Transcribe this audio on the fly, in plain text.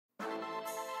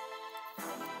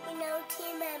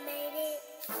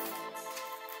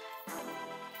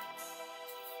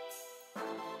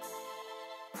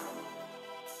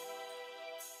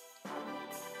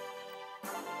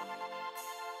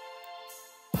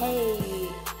Hey,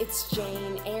 it's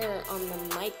Jane Eyre on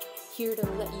the mic, here to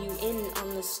let you in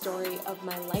on the story of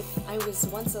my life. I was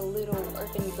once a little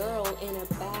orphan girl in a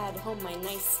bad home. My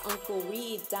nice Uncle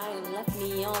Reed died and left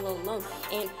me all alone.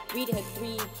 Aunt Reed had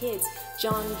 3 kids,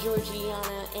 John,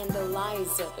 Georgiana, and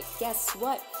Eliza. But guess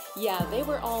what? Yeah, they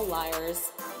were all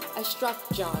liars. I struck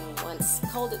John once,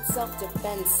 called it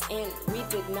self-defense. Aunt Reed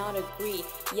did not agree.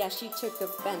 Yeah, she took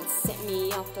offense, sent me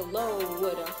off to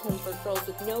Lowood, a home for girls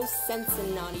with no sense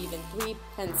and not even 3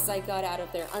 pence. I got out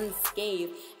of there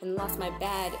unscathed and lost my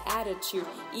bad attitude.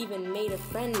 Even made a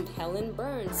friend, Helen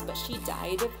Burns, but she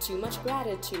died of too much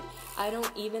gratitude. I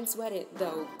don't even sweat it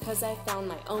though, cause I found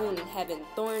my own heaven.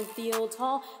 Thornfield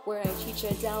Hall, where I teach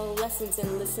Adele lessons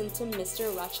and listen to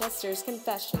Mr. Rochester's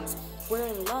confessions. We're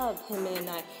in love, him and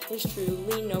I. There's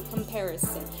truly no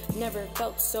comparison. Never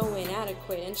felt so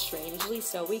inadequate and strangely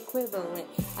so equivalent.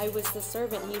 I was the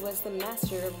servant, he was the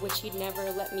master, of which he'd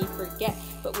never let me forget.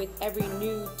 But with every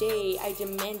new day I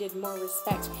demanded more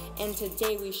respect, and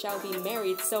today we shall be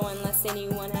married, so unless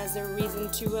anyone has a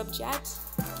reason to object.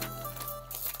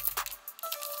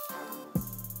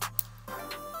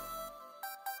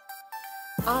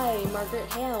 I,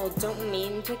 Margaret Hale, don't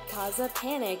mean to cause a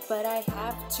panic, but I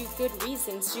have 2 good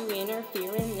reasons to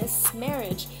interfere in this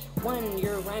marriage. 1,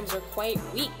 your rhymes are quite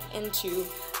weak, and 2,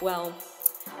 well,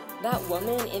 that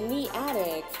woman in the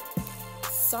attic.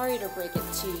 Sorry to break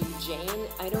it to you, Jane,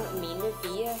 I don't mean to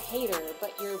be a hater,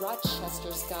 but your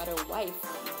Rochester's got a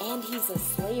wife, and he's a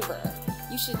slaver.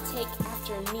 You should take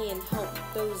after me and help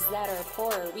those that are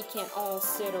poorer. We can't all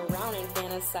sit around and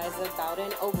fantasize about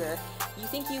an ogre. You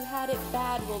think you had it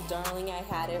bad? Well, darling, I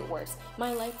had it worse.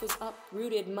 My life was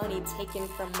uprooted, money taken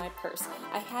from my purse.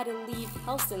 I had to leave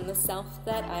Helston, the South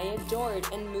that I adored,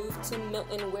 and move to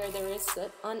Milton, where there is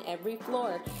soot on every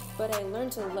floor. But I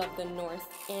learned to love the North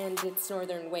and its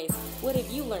northern ways. What have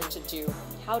you learned to do?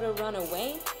 How to run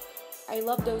away? I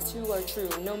love those who are true,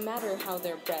 no matter how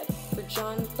they're bred. For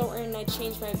John Thornton, I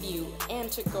changed my view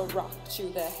and took a rock to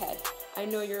the head. I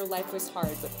know your life was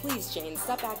hard, but please, Jane,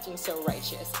 stop acting so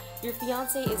righteous. Your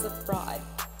fiancé is a fraud,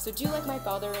 so do like my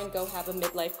father and go have a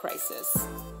midlife crisis.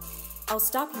 I'll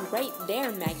stop you right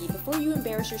there, Maggie, before you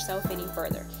embarrass yourself any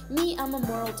further. Me, I'm a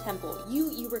moral temple.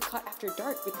 You were caught after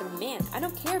dark with the man. I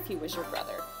don't care if he was your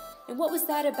brother. And what was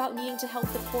that about needing to help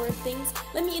the poor things?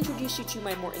 Let me introduce you to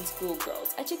my Morton School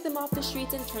girls. I took them off the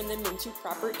streets and turned them into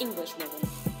proper English women.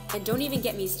 And don't even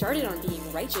get me started on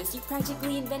being righteous. You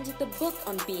practically invented the book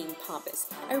on being pompous.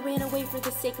 I ran away for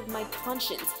the sake of my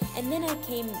conscience, and then I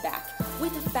came back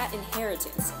with a fat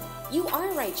inheritance. You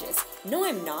are righteous. No,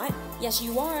 I'm not. Yes,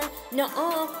 you are.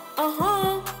 Nuh-uh.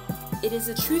 Uh-huh. It is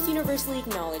a truth universally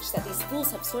acknowledged that these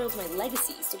fools have soiled my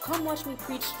legacy, so come watch me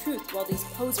preach truth while these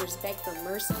posers beg for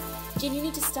mercy. Jane, you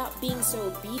need to stop being so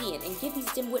obedient and give these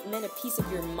dimwit men a piece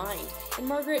of your mind. And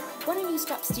Margaret, why don't you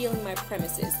stop stealing my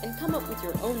premises and come up with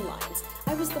your own lines?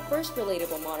 I was the first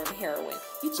relatable modern heroine.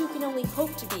 You two can only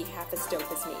hope to be half as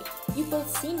dope as me. You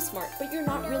both seem smart, but you're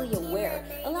not really aware.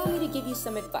 Allow me to give you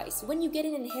some advice. When you get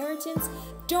an inheritance,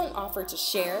 don't offer to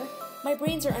share. My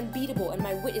brains are unbeatable and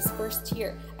my wit is first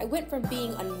tier. I went from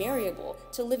being unmarriable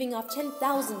to living off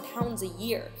 £10,000 a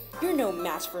year. You're no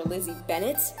match for Lizzie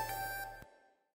Bennet.